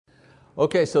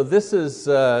Okay, so this is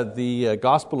the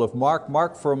Gospel of Mark.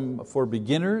 Mark for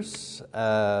beginners.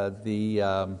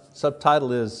 The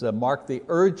subtitle is Mark the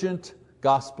Urgent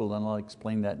Gospel, and I'll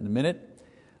explain that in a minute.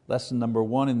 Lesson number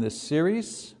 1 in this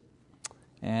series,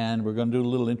 and we're going to do a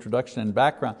little introduction and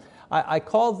background. I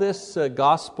call this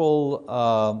Gospel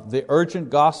the Urgent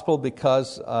Gospel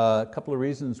because a couple of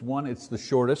reasons. One, it's the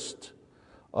shortest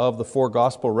of the 4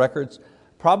 Gospel records.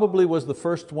 Probably was the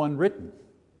first one written.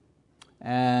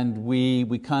 And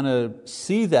we kind of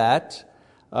see that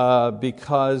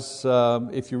because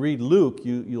if you read Luke,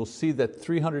 you'll see that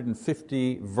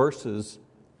 350 verses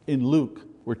in Luke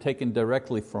were taken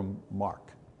directly from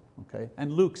Mark. Okay?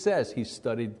 And Luke says he's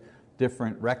studied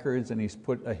different records and he's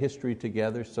put a history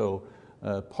together, so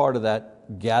part of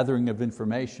that gathering of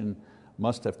information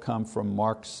must have come from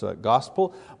Mark's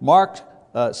gospel. Mark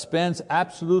spends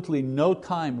absolutely no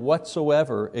time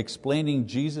whatsoever explaining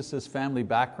Jesus' family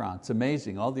background. It's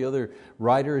amazing. All the other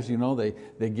writers,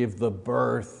 they give the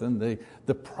birth and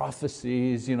the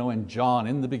prophecies, and John,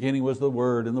 in the beginning was the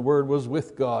Word, and the Word was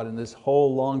with God, and this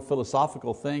whole long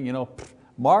philosophical thing.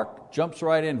 Mark jumps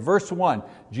right in. Verse 1,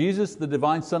 Jesus, the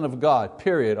divine Son of God,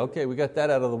 period. Okay, we got that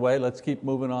out of the way, let's keep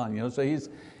moving on. So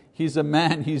he's a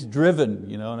man, he's driven,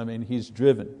 you know what I mean? He's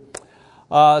driven.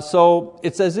 So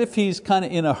it's as if he's kind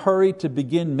of in a hurry to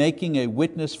begin making a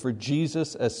witness for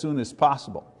Jesus as soon as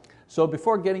possible. So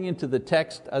before getting into the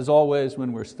text, as always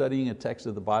when we're studying a text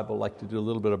of the Bible, I like to do a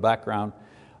little bit of background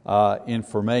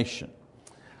information.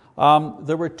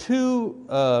 There were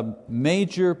 2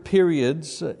 major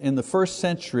periods in the first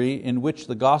century in which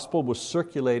the gospel was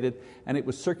circulated, and it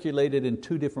was circulated in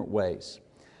 2 different ways.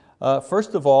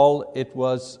 First of all, it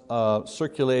was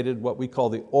circulated what we call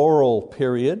the oral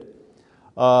period,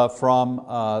 from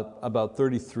about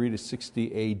 33 to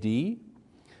 60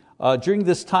 AD. During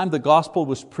this time, the gospel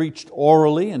was preached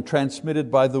orally and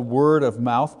transmitted by the word of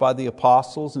mouth by the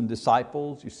apostles and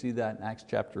disciples. You see that in Acts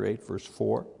chapter 8, verse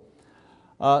 4.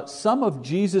 Some of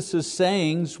Jesus'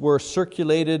 sayings were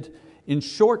circulated in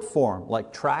short form,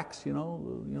 like tracts, the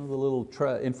little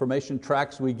information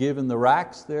tracts we give in the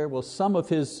racks there. Well, some of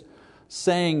His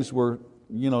sayings were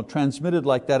transmitted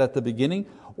like that at the beginning,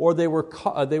 or they were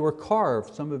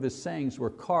carved. Some of His sayings were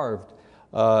carved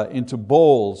into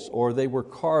bowls, or they were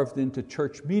carved into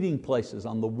church meeting places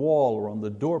on the wall or on the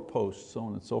doorposts, so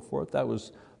on and so forth. That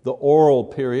was the oral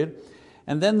period.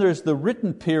 And then there's the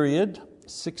written period,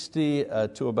 60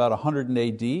 to about 100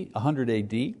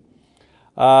 AD.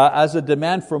 As a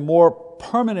demand for more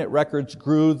permanent records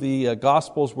grew, the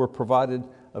Gospels were provided,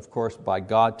 of course, by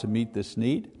God to meet this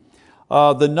need.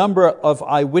 The number of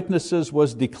eyewitnesses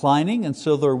was declining, and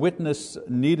so their witness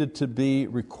needed to be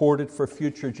recorded for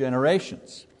future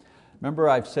generations. Remember,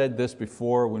 I've said this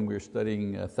before when we were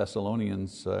studying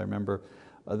Thessalonians. I remember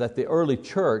that the early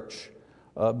church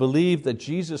believed that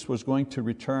Jesus was going to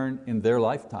return in their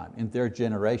lifetime, in their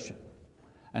generation.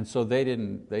 And so they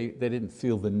didn't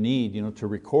feel the need to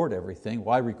record everything.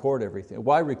 Why record everything?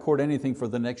 Why record anything for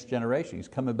the next generation? He's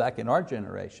coming back in our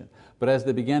generation. But as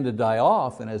they began to die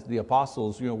off, and as the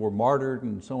apostles were martyred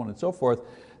and so on and so forth,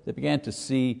 they began to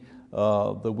see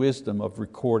the wisdom of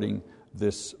recording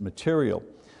this material.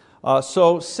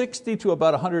 So 60 to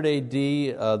about 100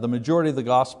 AD, the majority of the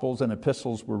Gospels and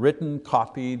epistles were written,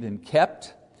 copied, and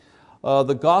kept.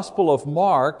 The Gospel of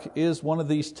Mark is one of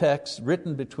these texts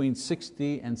written between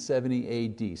 60 and 70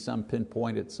 AD. Some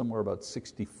pinpoint it somewhere about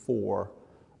 64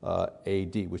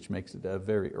 AD, which makes it a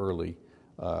very early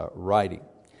writing.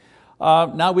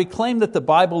 Now we claim that the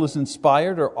Bible is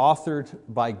inspired or authored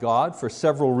by God for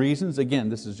several reasons. Again,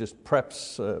 this is just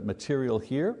preps material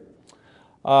here.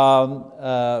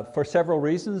 For several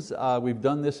reasons. We've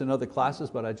done this in other classes,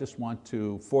 but I just want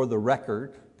to, for the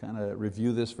record, kind of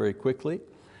review this very quickly.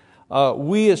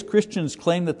 We as Christians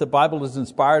claim that the Bible is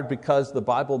inspired because the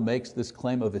Bible makes this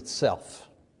claim of itself.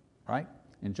 Right?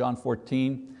 In John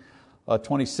 14,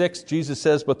 26, Jesus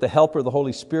says, "But the Helper, the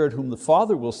Holy Spirit, whom the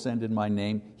Father will send in my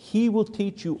name, He will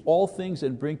teach you all things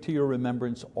and bring to your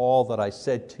remembrance all that I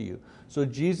said to you." So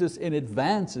Jesus in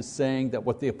advance is saying that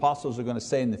what the apostles are going to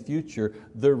say in the future,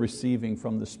 they're receiving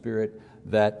from the Spirit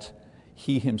that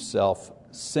He Himself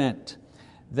sent.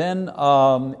 Then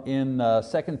in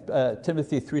 2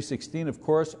 Timothy 3:16, of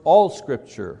course, all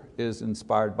Scripture is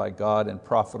inspired by God and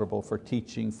profitable for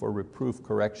teaching, for reproof,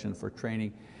 correction, for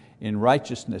training in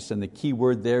righteousness. And the key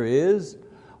word there is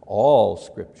all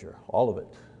Scripture, all of it,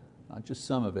 not just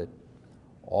some of it,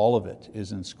 all of it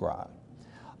is inspired.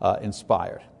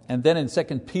 And then in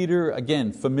 2 Peter,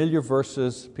 again, familiar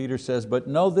verses, Peter says, "But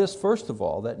know this first of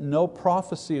all, that no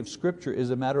prophecy of Scripture is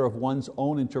a matter of one's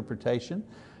own interpretation.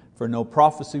 For no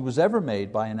prophecy was ever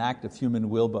made by an act of human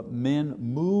will, but men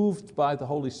moved by the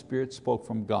Holy Spirit spoke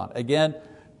from God. Again,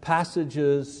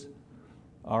 passages,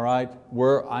 all right,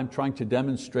 where I'm trying to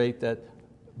demonstrate that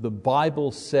the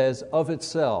Bible says of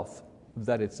itself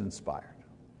that it's inspired.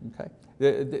 Okay?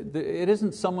 It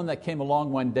isn't someone that came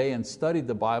along one day and studied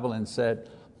the Bible and said,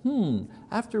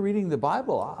 after reading the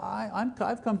Bible,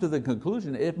 I've come to the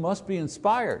conclusion it must be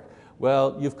inspired.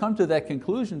 Well, you've come to that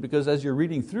conclusion because as you're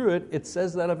reading through it, it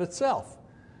says that of itself.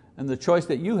 And the choice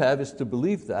that you have is to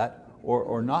believe that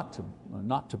or not to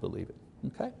believe it.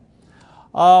 Okay?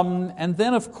 And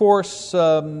then of course,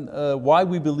 why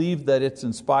we believe that it's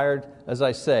inspired, as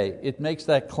I say, it makes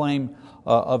that claim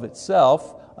of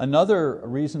itself. Another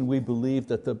reason we believe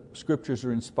that the Scriptures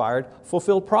are inspired,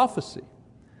 fulfilled prophecy.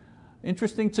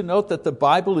 Interesting to note that the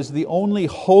Bible is the only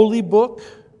holy book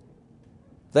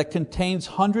that contains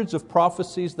hundreds of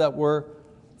prophecies that were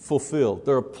fulfilled.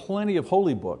 There are plenty of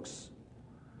holy books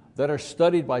that are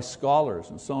studied by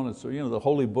scholars and so on and so on. The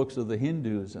holy books of the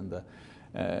Hindus and the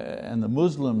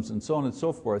Muslims and so on and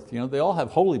so forth. They all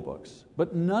have holy books,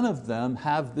 but none of them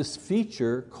have this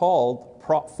feature called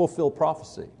fulfilled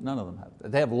prophecy. None of them have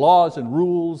that. They have laws and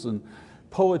rules and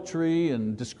poetry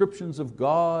and descriptions of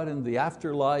God and the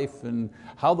afterlife and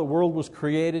how the world was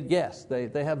created. Yes,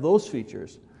 they have those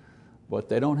features, but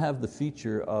they don't have the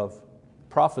feature of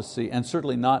prophecy, and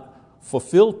certainly not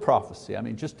fulfilled prophecy. I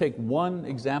mean, just take one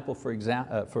example to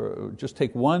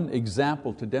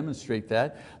demonstrate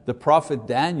that. The prophet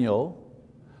Daniel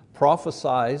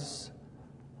prophesies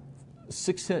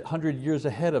 600 years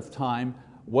ahead of time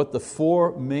what the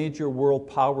 4 major world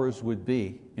powers would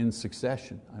be in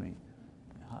succession. I mean,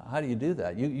 how do you do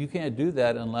that? You can't do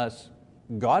that unless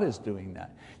God is doing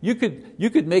that. You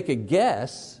could make a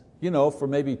guess, for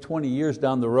maybe 20 years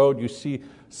down the road, you see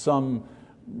some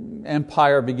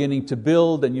empire beginning to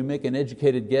build and you make an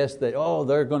educated guess that,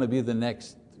 they're going to be the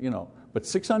next, but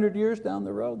 600 years down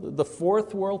the road, the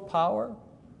 4th world power,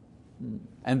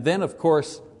 and then of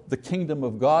course the kingdom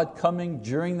of God coming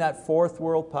during that 4th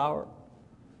world power.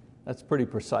 That's pretty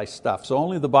precise stuff. So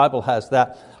only the Bible has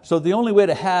that. So the only way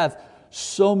to have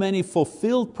so many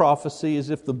fulfilled prophecy is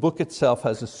if the book itself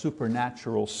has a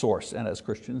supernatural source. And as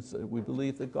Christians, we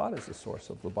believe that God is the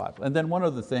source of the Bible. And then one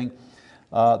other thing,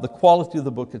 the quality of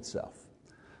the book itself.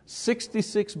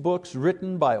 66 books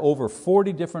written by over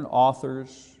 40 different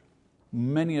authors,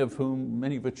 many of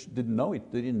which didn't know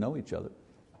each other.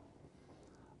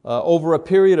 Over a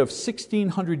period of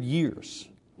 1,600 years.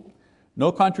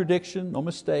 No contradiction, no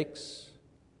mistakes.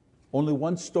 Only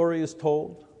one story is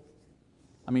told.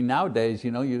 I mean, nowadays,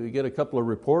 you get a couple of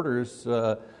reporters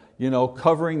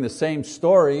covering the same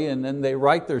story, and then they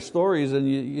write their stories, and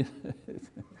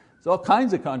it's all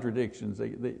kinds of contradictions.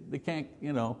 They can't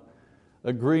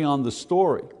agree on the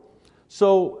story.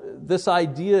 So this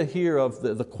idea here of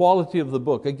the quality of the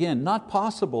book, again, not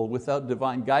possible without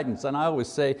divine guidance. And I always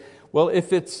say, well,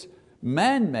 if it's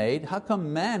man-made, how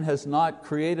come man has not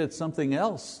created something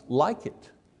else like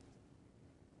it?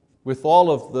 With all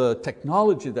of the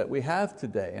technology that we have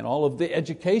today and all of the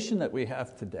education that we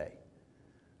have today,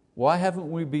 why haven't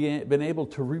we been able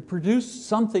to reproduce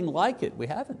something like it? We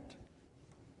haven't.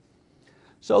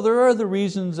 So there are other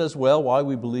reasons as well why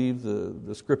we believe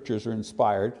the Scriptures are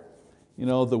inspired.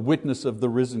 The witness of the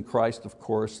risen Christ, of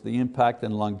course, the impact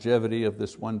and longevity of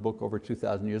this one book over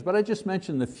 2,000 years. But I just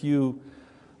mentioned a few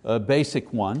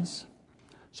basic ones.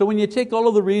 So when you take all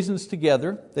of the reasons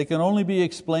together, they can only be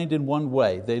explained in one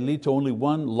way. They lead to only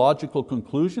one logical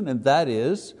conclusion, and that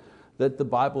is that the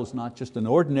Bible is not just an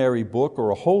ordinary book or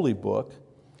a holy book,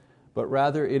 but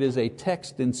rather it is a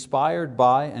text inspired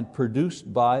by and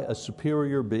produced by a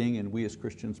superior being, and we as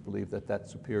Christians believe that that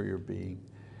superior being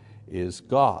is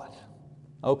God.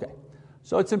 Okay,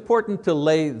 so it's important to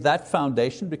lay that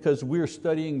foundation because we're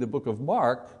studying the book of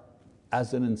Mark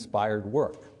as an inspired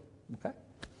work. Okay?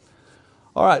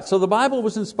 All right, so the Bible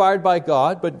was inspired by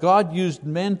God, but God used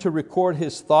men to record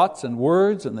His thoughts and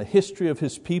words and the history of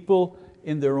His people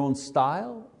in their own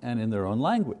style and in their own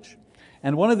language.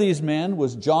 And one of these men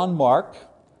was John Mark,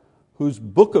 whose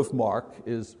book of Mark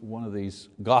is one of these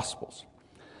Gospels.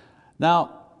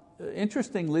 Now,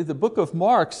 interestingly, the book of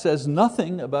Mark says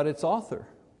nothing about its author.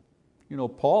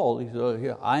 Paul, he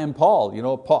says, I am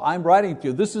Paul. Paul, I'm writing to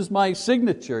you. This is my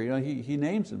signature. He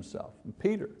names himself,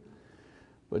 Peter.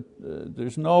 But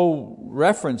there's no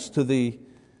reference to the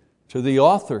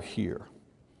author here.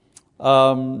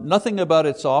 Nothing about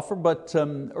its author, but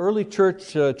early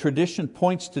church tradition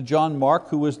points to John Mark,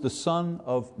 who was the son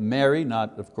of Mary,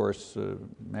 not, of course,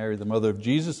 Mary, the mother of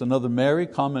Jesus, another Mary,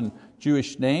 common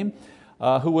Jewish name,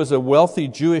 who was a wealthy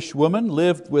Jewish woman,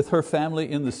 lived with her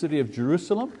family in the city of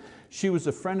Jerusalem. She was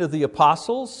a friend of the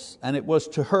apostles, and it was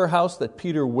to her house that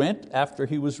Peter went after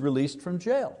he was released from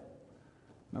jail.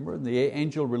 Remember, the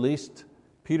angel released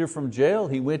Peter from jail,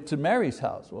 he went to Mary's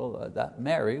house. Well, that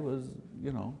Mary was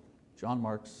John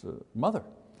Mark's mother.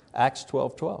 Acts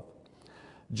 12:12.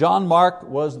 John Mark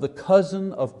was the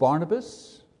cousin of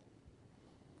Barnabas,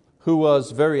 who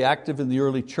was very active in the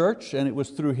early church, and it was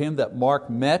through him that Mark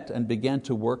met and began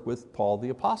to work with Paul the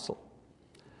apostle.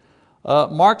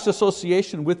 Mark's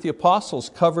association with the apostles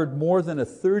covered more than a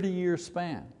 30-year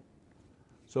span.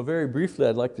 So very briefly,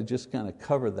 I'd like to just kind of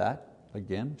cover that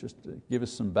again, just to give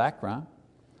us some background.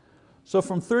 So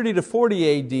from 30 to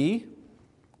 40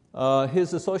 AD,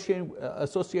 his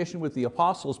association with the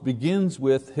apostles begins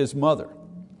with his mother,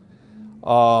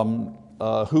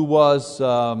 who was,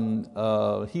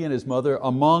 he and his mother,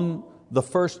 among the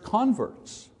first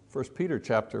converts. 1 Peter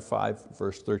chapter 5,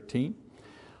 verse 13.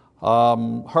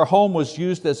 Her home was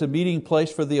used as a meeting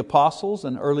place for the apostles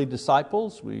and early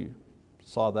disciples. We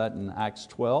saw that in Acts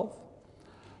 12.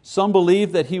 Some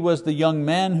believe that he was the young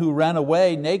man who ran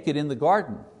away naked in the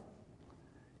garden.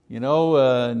 In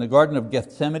the Garden of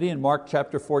Gethsemane in Mark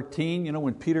chapter 14,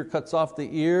 when Peter cuts off the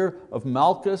ear of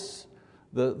Malchus,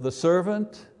 the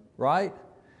servant, right?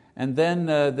 And then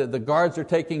the guards are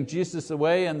taking Jesus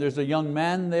away, and there's a young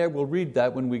man there. We'll read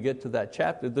that when we get to that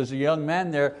chapter. There's a young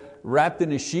man there wrapped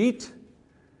in a sheet,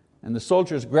 and the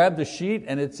soldiers grabbed the sheet,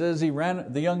 and it says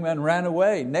the young man ran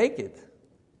away naked.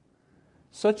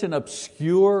 Such an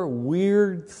obscure,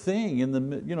 weird thing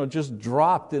just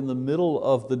dropped in the middle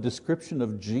of the description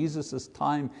of Jesus'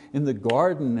 time in the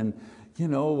garden, and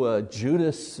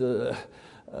Judas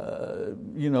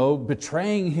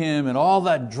betraying him and all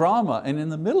that drama. And in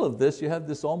the middle of this, you have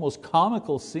this almost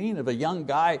comical scene of a young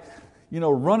guy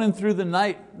running through the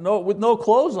night with no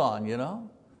clothes on.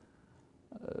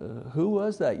 Who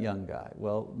was that young guy?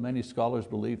 Well, many scholars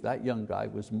believe that young guy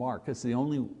was Mark. It's the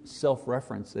only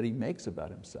self-reference that he makes about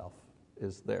himself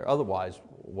is there. Otherwise,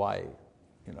 why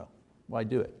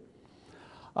do it?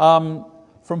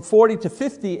 From 40 to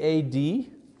 50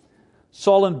 AD,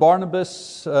 Saul and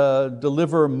Barnabas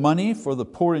deliver money for the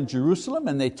poor in Jerusalem,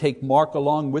 and they take Mark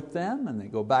along with them, and they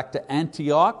go back to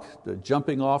Antioch, the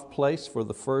jumping off place for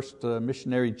the first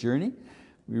missionary journey.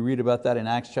 We read about that in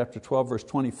Acts chapter 12, verse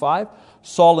 25.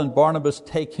 Saul and Barnabas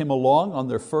take him along on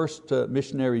their first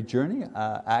missionary journey,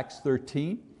 Acts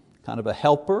 13, kind of a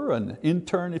helper, an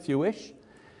intern if you wish.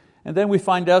 And then we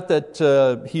find out that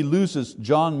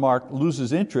John Mark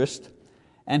loses interest,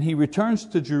 and he returns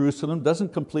to Jerusalem,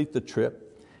 doesn't complete the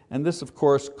trip. And this, of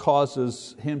course,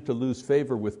 causes him to lose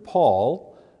favor with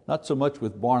Paul, not so much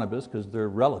with Barnabas, because they're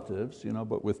relatives,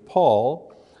 but with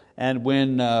Paul. And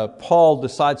when Paul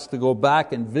decides to go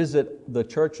back and visit the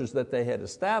churches that they had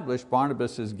established,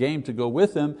 Barnabas is game to go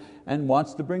with him and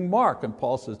wants to bring Mark. And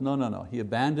Paul says, no, he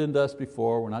abandoned us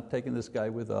before, we're not taking this guy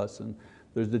with us. And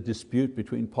there's a dispute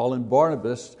between Paul and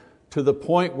Barnabas to the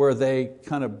point where they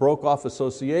kind of broke off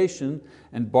association,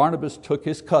 and Barnabas took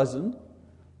his cousin,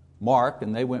 Mark,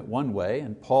 and they went one way,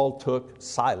 and Paul took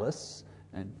Silas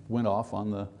and went off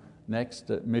on the next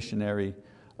missionary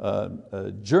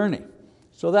journey.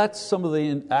 So that's some of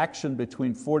the action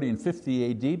between 40 and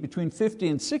 50 AD. Between 50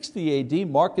 and 60 AD,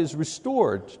 Mark is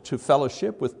restored to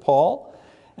fellowship with Paul,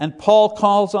 and Paul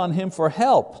calls on him for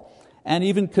help and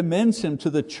even commends him to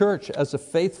the church as a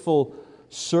faithful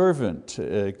servant.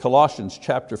 Colossians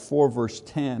chapter 4, verse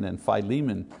 10, and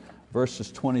Philemon verses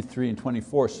 23 and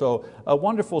 24. So a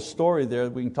wonderful story there.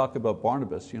 We can talk about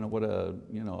Barnabas, what a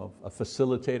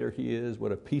facilitator he is,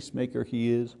 what a peacemaker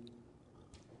he is.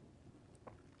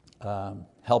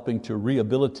 Helping to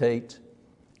rehabilitate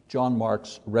John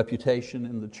Mark's reputation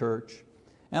in the church.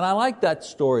 And I like that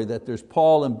story that there's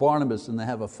Paul and Barnabas, and they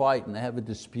have a fight and they have a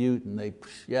dispute, and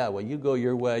you go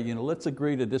your way, let's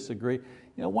agree to disagree.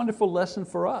 Wonderful lesson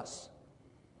for us.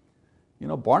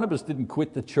 Barnabas didn't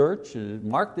quit the church,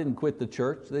 Mark didn't quit the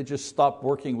church, they just stopped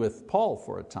working with Paul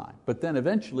for a time. But then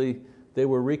eventually they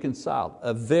were reconciled.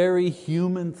 A very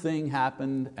human thing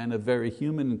happened, and a very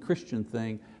human and Christian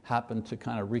thing happened to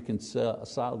kind of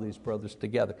reconcile these brothers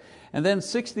together. And then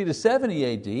 60 to 70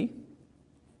 AD,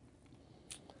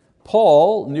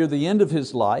 Paul, near the end of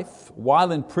his life,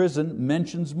 while in prison,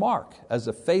 mentions Mark as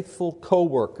a faithful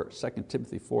co-worker, 2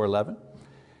 Timothy 4:11.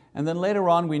 And then later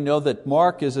on we know that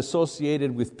Mark is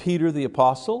associated with Peter the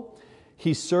apostle.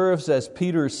 He serves as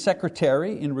Peter's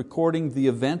secretary in recording the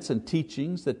events and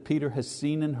teachings that Peter has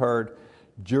seen and heard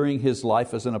during his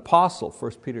life as an apostle,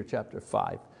 1 Peter chapter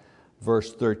 5,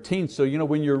 verse 13. So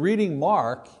when you're reading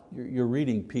Mark, you're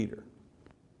reading Peter.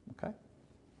 Okay?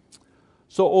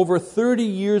 So over 30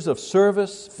 years of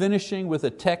service, finishing with a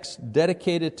text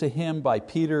dedicated to him by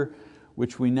Peter,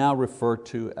 which we now refer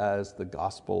to as the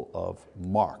Gospel of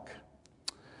Mark.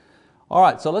 All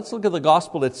right, so let's look at the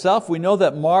Gospel itself. We know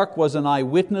that Mark was an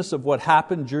eyewitness of what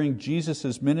happened during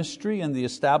Jesus' ministry and the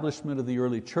establishment of the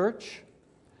early church.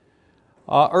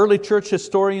 Early church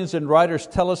historians and writers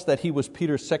tell us that he was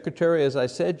Peter's secretary, as I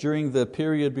said, during the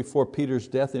period before Peter's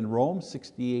death in Rome,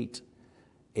 68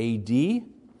 AD.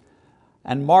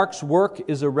 And Mark's work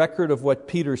is a record of what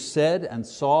Peter said and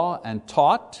saw and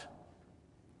taught.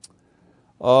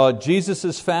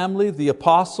 Jesus' family, the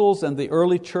apostles, and the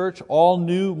early church all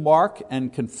knew Mark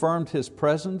and confirmed his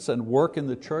presence and work in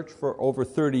the church for over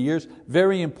 30 years.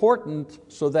 Very important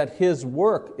so that his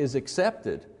work is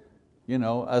accepted,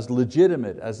 as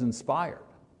legitimate, as inspired.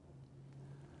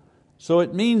 So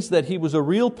it means that he was a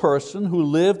real person who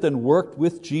lived and worked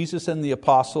with Jesus and the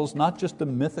apostles, not just a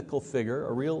mythical figure,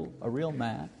 a real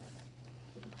man.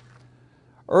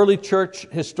 Early church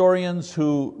historians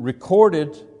who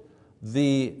recorded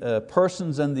the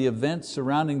persons and the events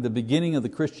surrounding the beginning of the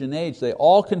Christian age, they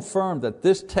all confirmed that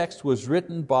this text was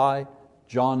written by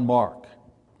John Mark.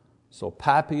 So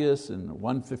Papias in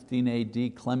 115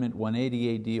 AD, Clement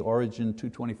 180 AD, Origen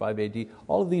 225 AD,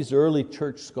 all of these early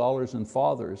church scholars and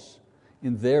fathers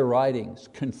in their writings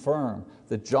confirm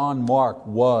that John Mark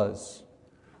was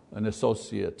an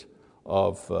associate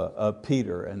of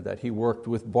Peter and that he worked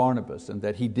with Barnabas and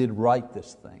that he did write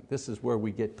this thing. This is where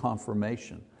we get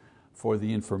confirmation for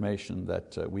the information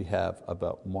that we have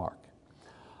about Mark.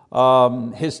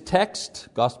 His text,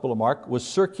 Gospel of Mark, was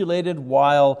circulated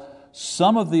while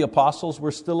some of the apostles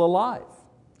were still alive.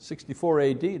 64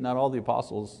 AD, not all the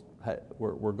apostles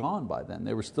were gone by then,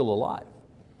 they were still alive.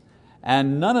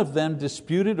 And none of them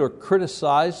disputed or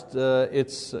criticized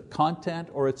its content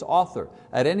or its author.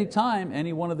 At any time,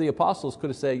 any one of the apostles could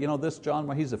have said, this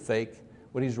John, he's a fake,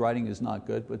 what he's writing is not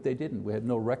good, but they didn't. We have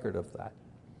no record of that.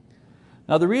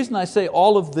 Now the reason I say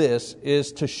all of this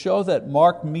is to show that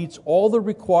Mark meets all the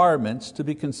requirements to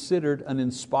be considered an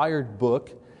inspired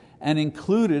book and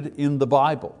included in the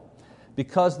Bible.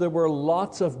 Because there were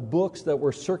lots of books that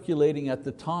were circulating at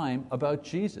the time about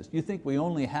Jesus. You think we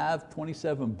only have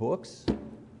 27 books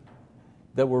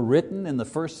that were written in the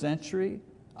first century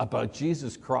about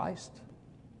Jesus Christ?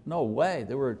 No way.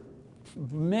 There were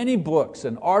many books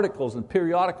and articles and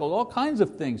periodicals, all kinds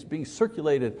of things being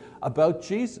circulated about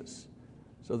Jesus.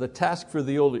 So the task for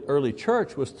the early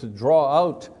church was to draw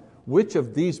out which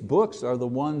of these books are the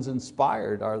ones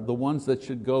inspired, are the ones that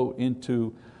should go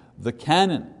into the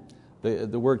canon.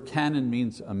 The word canon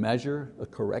means a measure, a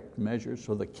correct measure.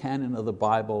 So the canon of the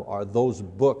Bible are those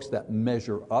books that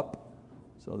measure up.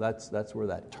 So that's where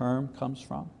that term comes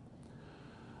from.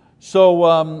 So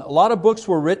a lot of books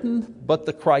were written, but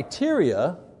the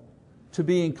criteria to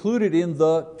be included in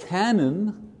the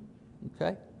canon,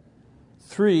 okay?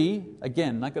 3,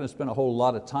 again, not going to spend a whole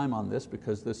lot of time on this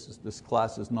because this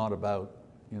class is not about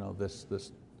this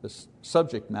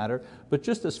subject matter, but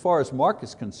just as far as Mark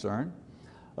is concerned,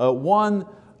 one,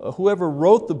 whoever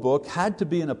wrote the book had to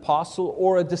be an apostle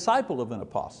or a disciple of an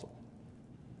apostle.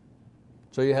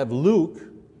 So you have Luke,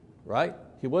 right?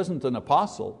 He wasn't an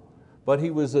apostle, but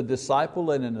he was a disciple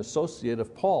and an associate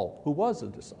of Paul, who was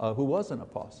an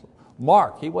apostle.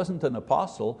 Mark, he wasn't an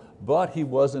apostle, but he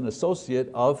was an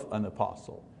associate of an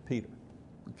apostle, Peter.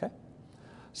 Okay?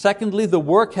 Secondly, the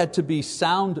work had to be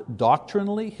sound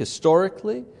doctrinally,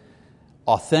 historically,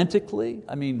 authentically.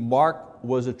 Mark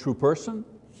was a true person.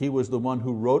 He was the one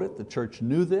who wrote it. The church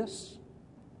knew this.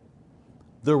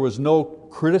 There was no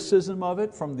criticism of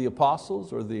it from the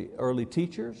apostles or the early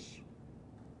teachers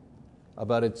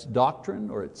about its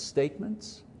doctrine or its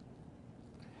statements.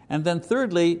 And then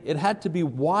thirdly, it had to be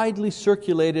widely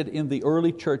circulated in the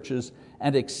early churches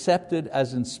and accepted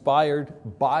as inspired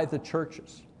by the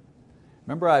churches.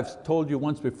 Remember, I've told you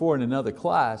once before in another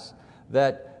class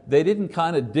that they didn't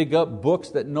kind of dig up books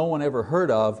that no one ever heard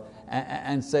of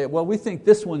and say, well, we think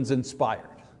this one's inspired.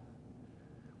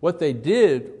 What they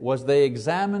did was they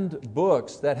examined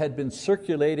books that had been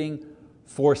circulating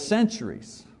for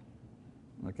centuries,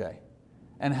 okay,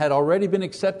 and had already been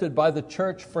accepted by the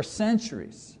church for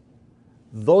centuries.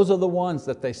 Those are the ones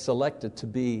that they selected to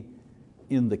be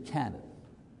in the canon.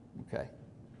 Okay?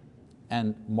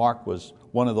 And Mark was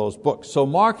one of those books. So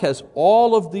Mark has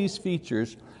all of these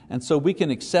features, and so we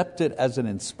can accept it as an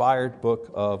inspired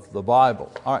book of the Bible.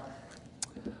 All right.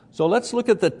 So let's look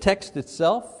at the text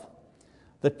itself.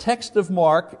 The text of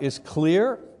Mark is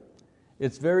clear.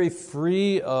 It's very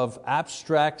free of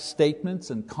abstract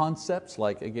statements and concepts,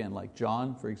 like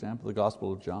John, for example, the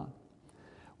Gospel of John,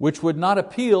 which would not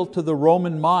appeal to the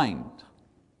Roman mind.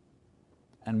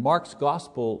 And Mark's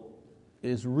gospel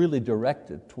is really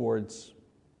directed towards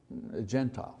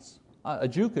Gentiles. A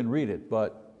Jew can read it,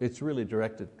 but it's really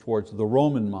directed towards the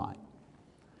Roman mind.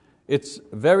 It's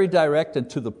very direct and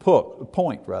to the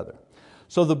point, rather.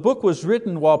 So the book was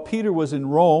written while Peter was in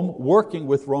Rome working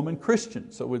with Roman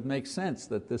Christians. So it would make sense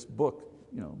that this book,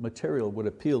 material would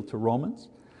appeal to Romans.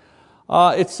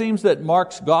 It seems that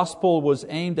Mark's gospel was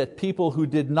aimed at people who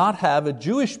did not have a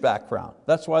Jewish background.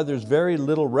 That's why there's very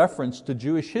little reference to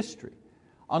Jewish history.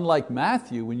 Unlike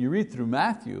Matthew, when you read through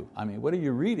Matthew, what are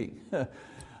you reading?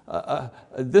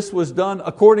 This was done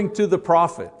according to the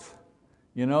prophet.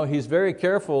 He's very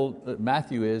careful,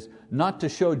 Matthew is, not to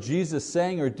show Jesus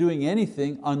saying or doing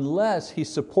anything unless he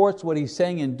supports what he's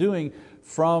saying and doing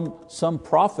from some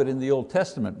prophet in the Old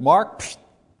Testament. Mark,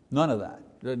 none of that,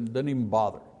 doesn't even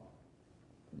bother.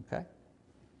 Okay?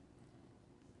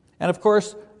 And of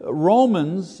course,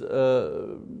 Romans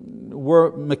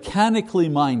were mechanically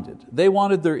minded. They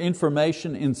wanted their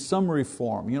information in summary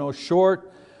form,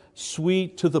 short,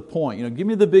 sweet, to the point. Give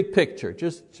me the big picture,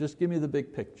 just give me the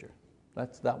big picture.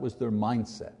 That was their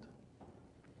mindset.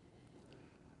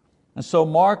 And so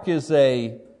Mark is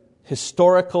a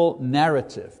historical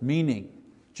narrative, meaning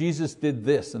Jesus did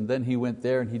this, and then He went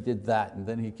there and He did that, and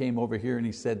then He came over here and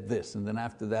He said this, and then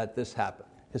after that this happened.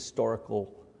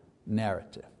 Historical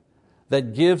narrative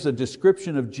that gives a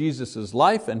description of Jesus'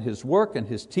 life and His work and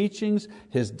His teachings,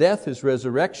 His death, His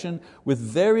resurrection, with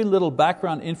very little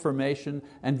background information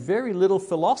and very little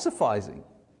philosophizing.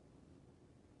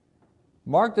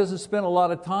 Mark doesn't spend a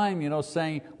lot of time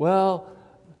saying, well,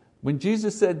 when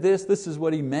Jesus said this is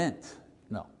what He meant.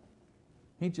 No,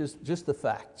 He just the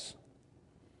facts.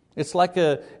 It's like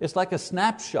a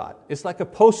snapshot. It's like a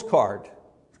postcard.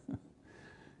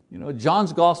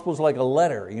 John's gospel is like a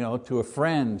letter, to a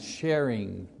friend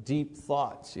sharing deep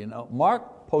thoughts.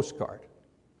 Mark, postcard.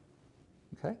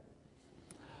 Okay?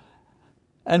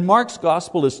 And Mark's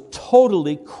gospel is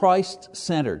totally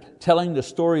Christ-centered, telling the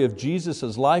story of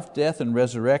Jesus' life, death, and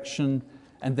resurrection,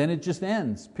 and then it just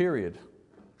ends, period.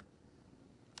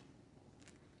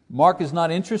 Mark is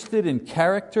not interested in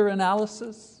character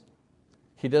analysis.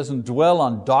 He doesn't dwell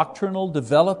on doctrinal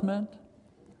development.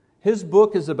 His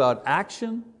book is about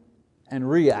action and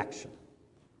reaction.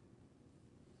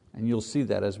 And you'll see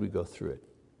that as we go through it.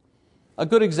 A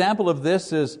good example of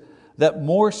this is that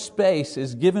more space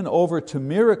is given over to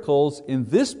miracles in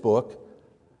this book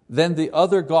than the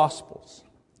other Gospels.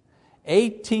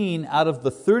 18 out of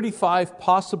the 35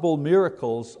 possible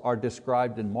miracles are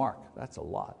described in Mark. That's a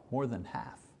lot, more than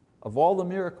half. Of all the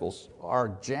miracles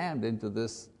are jammed into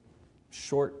this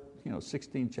short,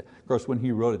 16 chapters. Of course, when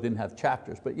he wrote it, didn't have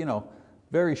chapters, but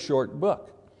very short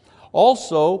book.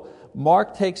 Also,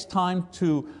 Mark takes time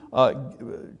to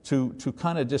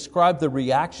kind of describe the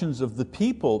reactions of the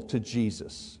people to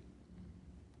Jesus.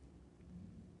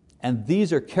 And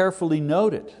these are carefully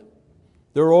noted.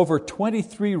 There are over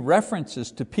 23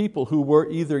 references to people who were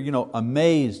either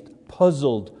amazed,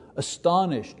 puzzled,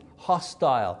 astonished,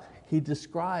 hostile. He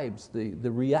describes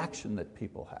the reaction that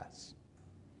people has.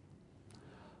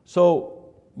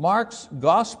 So Mark's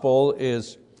gospel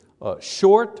is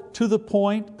short, to the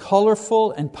point,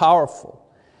 colorful, and powerful.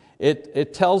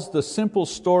 It tells the simple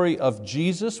story of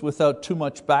Jesus without too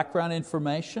much background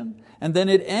information, and then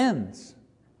it ends,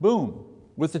 boom,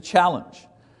 with a challenge.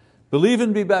 Believe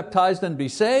and be baptized and be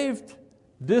saved,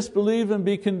 disbelieve and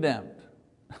be condemned.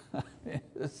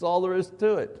 That's all there is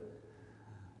to it.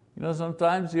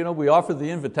 Sometimes we offer the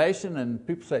invitation and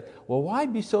people say, well, why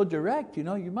be so direct? You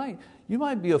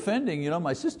might be offending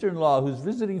my sister-in-law who's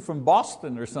visiting from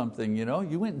Boston or something.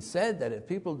 You went and said that if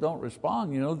people don't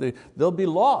respond, they'll be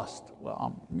lost.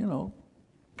 Well,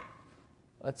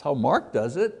 that's how Mark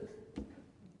does it.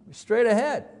 Straight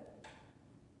ahead.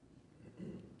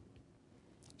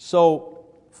 So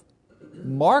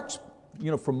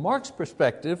from Mark's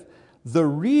perspective, the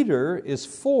reader is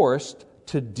forced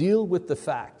to deal with the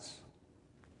facts.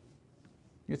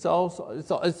 It's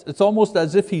almost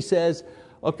as if he says,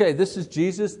 okay, this is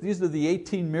Jesus, these are the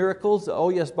 18 miracles. Oh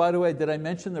yes, by the way, did I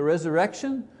mention the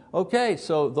resurrection? Okay,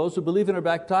 so those who believe and are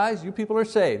baptized, you people are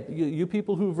saved. You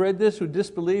people who've read this, who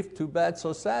disbelieve, too bad,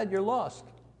 so sad, you're lost.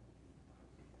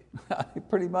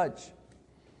 Pretty much.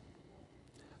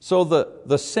 So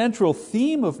the central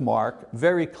theme of Mark,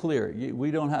 very clear.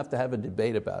 We don't have to have a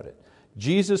debate about it.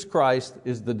 Jesus Christ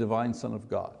is the divine Son of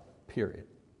God, period.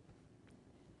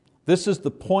 This is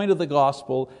the point of the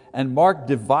gospel, and Mark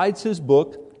divides his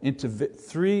book into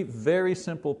three very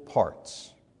simple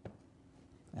parts.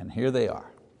 And here they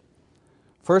are.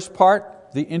 First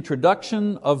part, the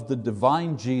introduction of the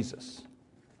divine Jesus.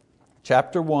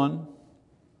 Chapter 1,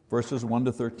 verses 1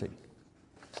 to 13.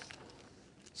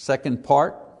 Second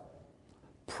part,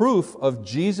 proof of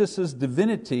Jesus'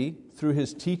 divinity through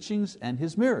His teachings and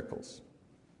His miracles.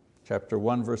 Chapter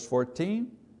 1, verse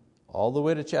 14, all the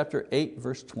way to chapter 8,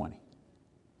 verse 20.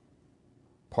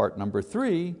 Part number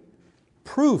 3,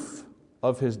 proof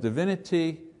of His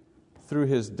divinity through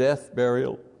His death,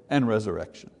 burial, and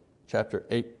resurrection. Chapter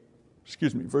 8,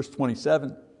 verse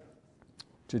 27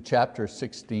 to chapter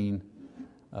 16,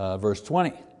 verse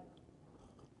 20.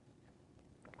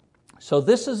 So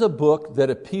this is a book that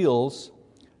appeals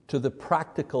to the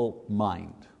practical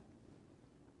mind.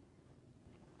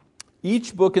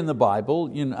 Each book in the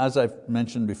Bible, as I've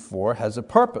mentioned before, has a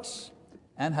purpose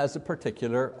and has a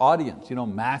particular audience.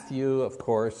 Matthew, of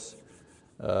course,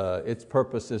 its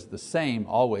purpose is the same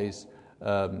always,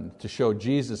 to show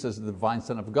Jesus as the divine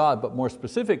Son of God, but more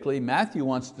specifically, Matthew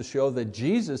wants to show that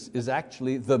Jesus is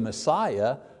actually the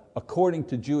Messiah according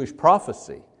to Jewish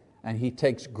prophecy, and he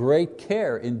takes great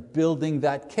care in building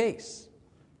that case.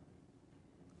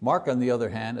 Mark, on the other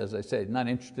hand, as I said, not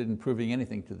interested in proving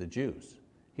anything to the Jews.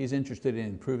 He's interested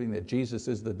in proving that Jesus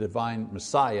is the divine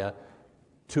Messiah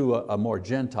to a more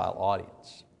Gentile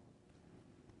audience.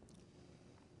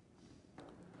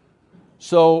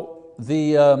 So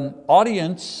the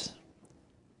audience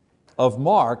of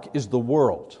Mark is the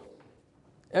world.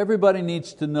 Everybody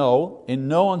needs to know, in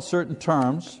no uncertain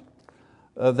terms,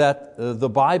 that the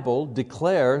Bible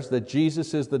declares that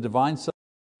Jesus is the divine Son,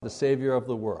 the Savior of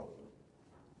the world.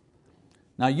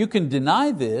 Now you can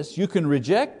deny this, you can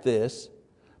reject this,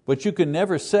 but you can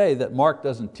never say that Mark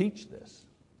doesn't teach this.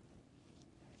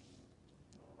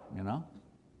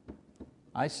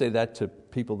 I say that to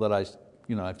people that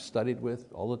I've studied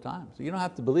with all the time. So you don't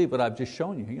have to believe what I've just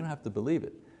shown you. You don't have to believe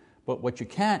it. But what you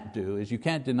can't do is you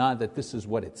can't deny that this is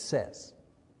what it says.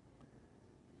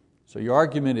 So your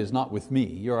argument is not with me.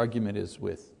 Your argument is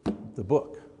with the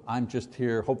book. I'm just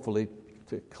here hopefully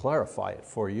to clarify it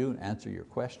for you and answer your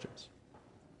questions.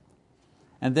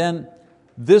 And then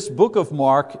this book of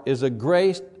Mark is a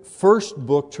great first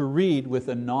book to read with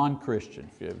a non-Christian.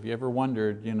 If you ever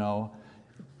wondered,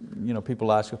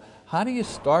 people ask, how do you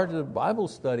start a Bible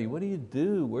study? What do you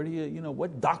do?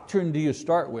 What doctrine do you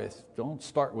start with? Don't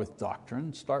start with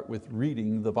doctrine, start with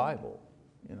reading the Bible.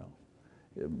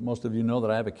 Most of you know that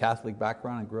I have a Catholic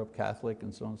background. I grew up Catholic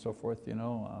and so on and so forth.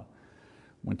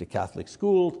 Went to Catholic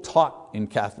school, taught in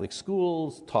Catholic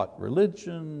schools, taught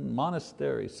religion,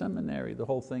 monastery, seminary, the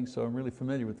whole thing. So I'm really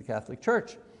familiar with the Catholic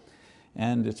Church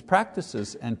and its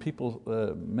practices. And people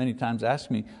many times ask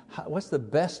me, what's the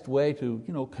best way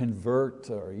to convert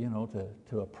or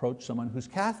to approach someone who's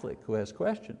Catholic, who has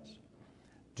questions?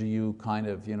 Do you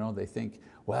they think,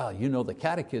 well, the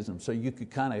catechism, so you could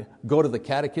kind of go to the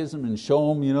catechism and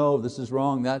show them, this is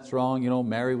wrong, that's wrong,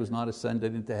 Mary was not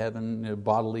ascended into heaven,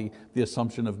 bodily, the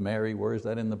assumption of Mary, where is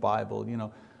that in the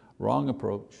Bible? Wrong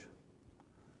approach.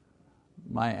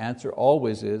 My answer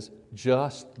always is,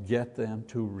 just get them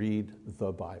to read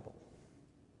the Bible.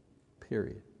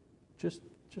 Period. Just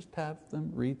have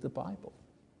them read the Bible.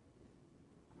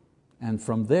 And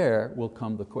from there will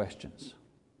come the questions.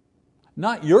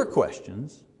 Not your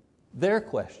questions, their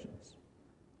questions.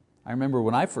 I remember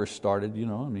when I first started,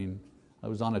 I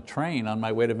was on a train on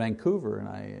my way to Vancouver and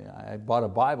I bought a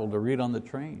Bible to read on the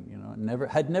train,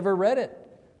 had never read it.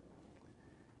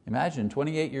 Imagine,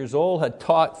 28 years old, had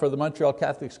taught for the Montreal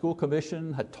Catholic School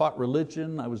Commission, had taught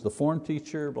religion, I was the form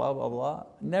teacher, blah, blah, blah.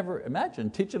 Never, imagine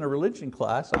teaching a religion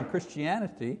class on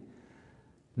Christianity,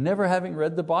 never having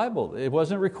read the Bible. It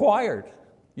wasn't required.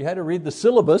 You had to read the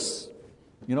syllabus.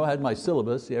 I had my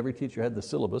syllabus. Every teacher had the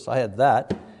syllabus. I had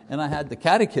that. And I had the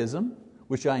catechism,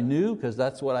 which I knew because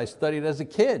that's what I studied as a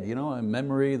kid.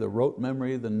 Memory, the rote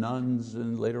memory, the nuns,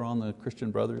 and later on the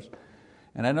Christian brothers.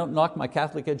 And I don't knock my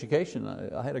Catholic education.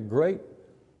 I had a great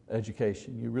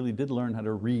education. You really did learn how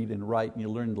to read and write, and you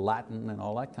learned Latin and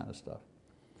all that kind of stuff.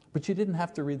 But you didn't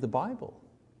have to read the Bible.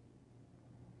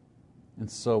 And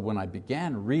so when I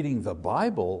began reading the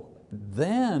Bible,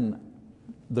 then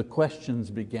the questions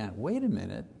began. Wait a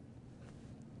minute.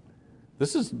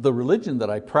 This is the religion that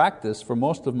I practiced for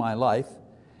most of my life,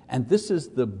 and this is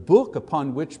the book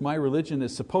upon which my religion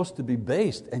is supposed to be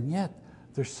based, and yet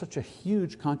there's such a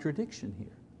huge contradiction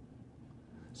here.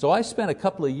 So I spent a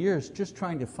couple of years just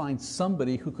trying to find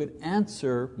somebody who could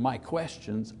answer my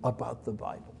questions about the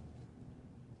Bible.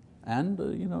 And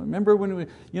remember when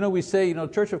we say,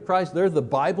 Church of Christ, they're the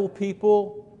Bible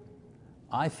people.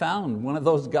 I found one of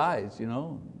those guys,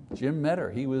 Jim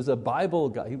Metter. He was a Bible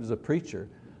guy. He was a preacher.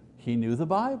 He knew the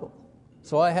Bible.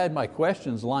 So I had my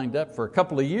questions lined up for a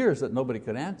couple of years that nobody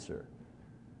could answer.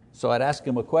 So I'd ask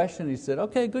him a question, he said,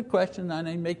 okay, good question, and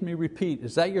he'd make me repeat,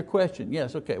 is that your question?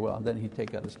 Yes, okay, well, then he'd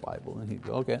take out his Bible and he'd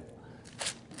go, okay,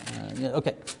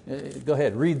 go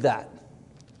ahead, read that.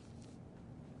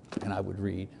 And I would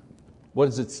read. What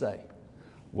does it say?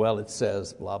 Well, it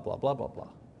says blah, blah, blah, blah, blah.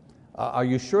 Are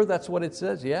you sure that's what it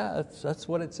says? Yeah, that's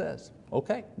what it says.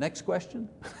 Okay, next question.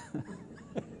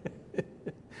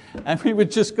 And we would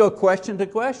just go question to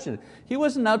question. He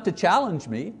wasn't out to challenge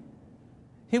me.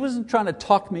 He wasn't trying to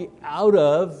talk me out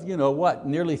of,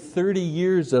 nearly 30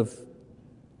 years of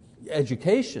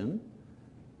education.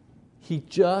 He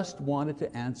just wanted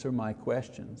to answer my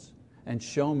questions and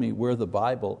show me where the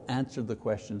Bible answered the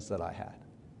questions that I had.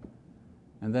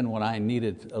 And then when I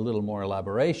needed a little more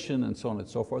elaboration and so on and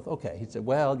so forth, okay, he'd say,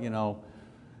 well,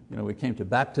 we came to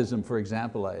baptism, for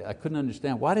example, I couldn't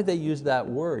understand, why did they use that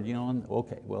word?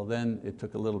 Okay, well then it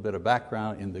took a little bit of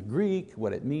background in the Greek,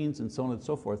 what it means and so on and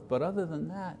so forth. But other than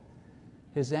that,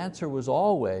 his answer was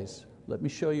always, let me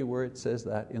show you where it says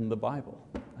that in the Bible.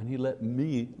 And he let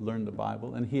me learn the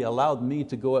Bible, and he allowed me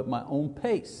to go at my own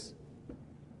pace.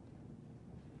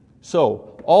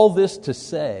 So all this to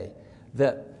say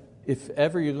that if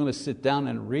ever you're going to sit down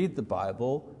and read the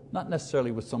Bible, not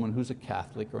necessarily with someone who's a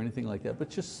Catholic or anything like that, but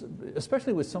just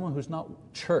especially with someone who's not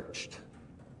churched,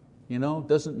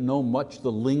 doesn't know much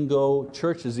the lingo.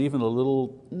 Church is even a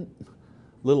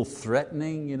little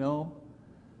threatening.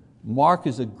 Mark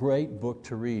is a great book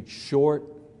to read,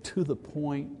 short, to the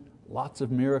point, lots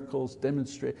of miracles,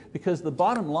 demonstrate. Because the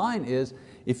bottom line is,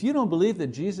 if you don't believe that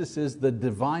Jesus is the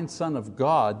divine Son of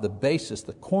God, the basis,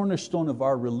 the cornerstone of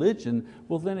our religion,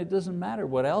 well then it doesn't matter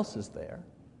what else is there.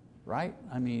 Right?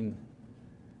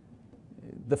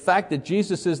 The fact that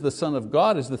Jesus is the Son of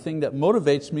God is the thing that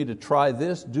motivates me to try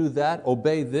this, do that,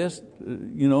 obey this,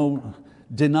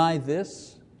 deny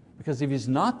this. Because if He's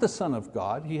not the Son of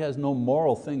God, He has no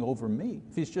moral thing over me.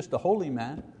 If He's just a holy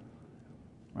man,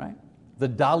 right? The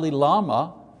Dalai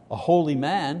Lama, a holy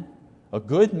man, a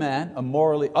good man, a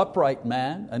morally upright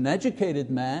man, an educated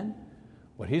man,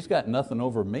 well, he's got nothing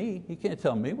over me. He can't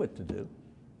tell me what to do.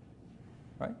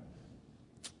 Right?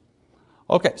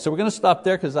 Okay, so we're going to stop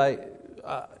there because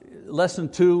lesson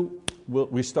 2,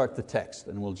 we start the text,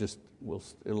 and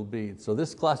it'll be. So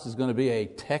this class is going to be a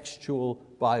textual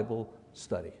Bible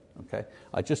study. Okay,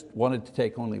 I just wanted to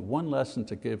take only one lesson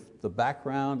to give the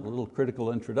background, a little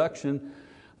critical introduction.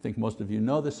 I think most of you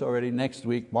know this already. Next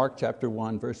week, Mark chapter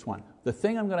 1, verse 1. The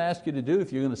thing I'm going to ask you to do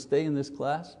if you're going to stay in this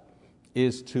class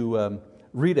is to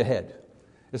read ahead.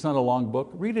 It's not a long book.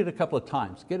 Read it a couple of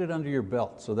times. Get it under your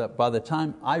belt so that by the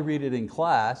time I read it in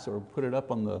class or put it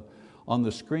up on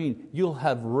the screen, you'll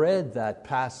have read that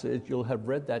passage, you'll have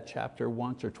read that chapter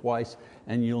once or twice,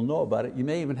 and you'll know about it. You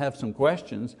may even have some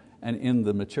questions, and in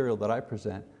the material that I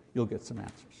present, you'll get some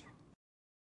answers.